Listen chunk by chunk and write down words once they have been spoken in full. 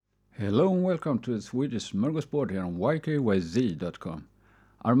Hello and welcome to the Swedish Smörgåsbord here on ykyz.com.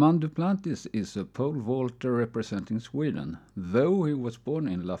 Armand Duplantis is a pole vaulter representing Sweden, though he was born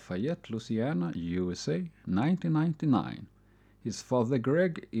in Lafayette, Louisiana, USA, 1999. His father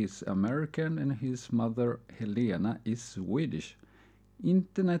Greg is American and his mother Helena is Swedish.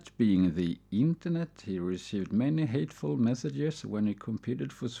 Internet being the internet, he received many hateful messages when he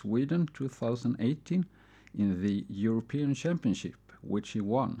competed for Sweden 2018 in the European Championship, which he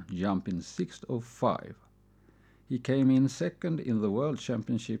won, jumping 6th of 5. He came in second in the World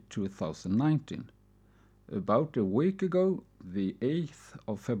Championship 2019. About a week ago, the 8th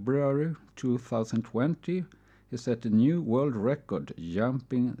of February 2020, he set a new world record,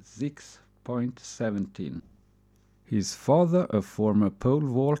 jumping 6.17. His father, a former pole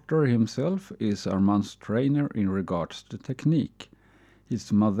vaulter himself, is Armand's trainer in regards to technique.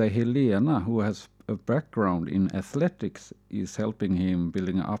 His mother Helena, who has a background in athletics, is helping him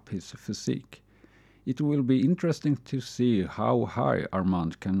building up his physique. It will be interesting to see how high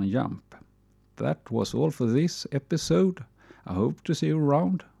Armand can jump. That was all for this episode. I hope to see you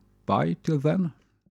around. Bye till then.